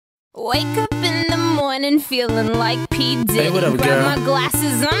Wake up in the morning feeling like P. Diddy. Hey, what up, Grab girl? my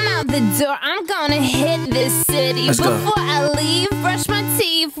glasses, I'm out the door. I'm gonna hit this city. Let's go. Before I leave, brush my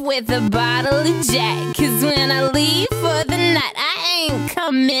teeth with a bottle of Jack. Cause when I leave for the night, I ain't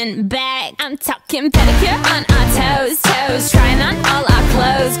coming back. I'm talking pedicure on our toes, toes. Trying on all our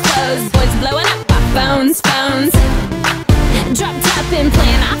clothes, clothes. Boys blowing up our phones, phones. Drop top and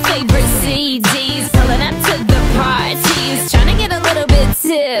playing our favorite CDs. Pulling up to the parties, trying to get a little bit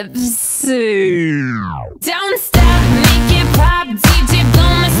tipsy. Don't stop, make it pop, DJ blow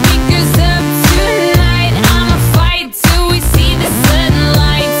my speakers up tonight. I'ma fight till we see the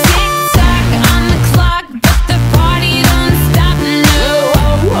sunlight. Tick tock on the clock, but the party don't stop, no.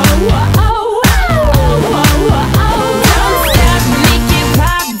 Oh, oh, oh, oh, oh, oh, oh. Don't stop, make it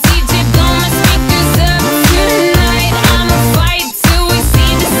pop, DJ blow my speakers up tonight. I'ma fight till we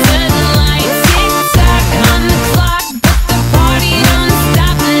see the sunlight. Tick tock on the clock, but the party don't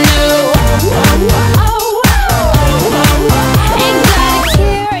stop, no. Oh, oh, oh, oh. Ain't got a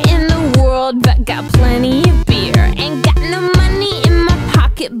care in the world, but got plenty of beer. Ain't got no money in my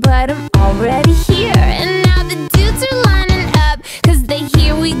pocket, but I'm already here. And now the dudes are lining up, cause they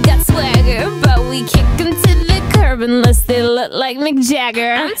hear we got swagger. But we kick them to the curb unless they look like Mick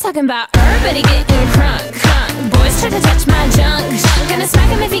Jagger. I'm talking about everybody getting crunk, crunk. Boys try to touch my junk, junk. Gonna smack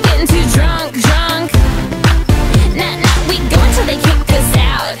him if he getting too drunk, drunk. Nah, nah, we go until they kick us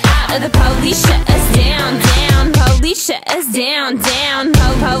out, out. Or the police shut us down, down. Police shut us down, down.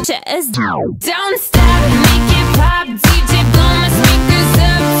 Po-po shut us down. Don't stop, make it pop, DJ blow my speakers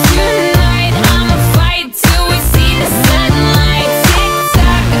up tonight. I'ma fight till we see the sunlight. Tick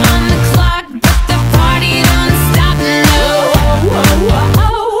tock on the clock, but the party don't stop, no. Oh, oh, oh,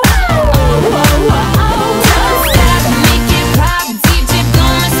 oh, oh, oh, oh. Don't stop, make it pop, DJ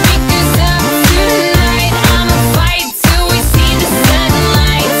blow my speakers up tonight. I'ma fight till we see the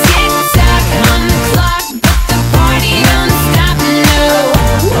sunlight. Tick tock on the clock, but the party don't stop, no.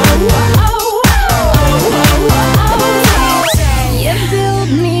 Oh, oh, oh, oh, oh, oh. You build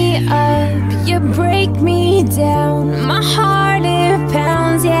me up, you break me down. My heart it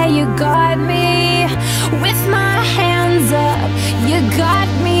pounds, yeah, you got me with my hands up. You got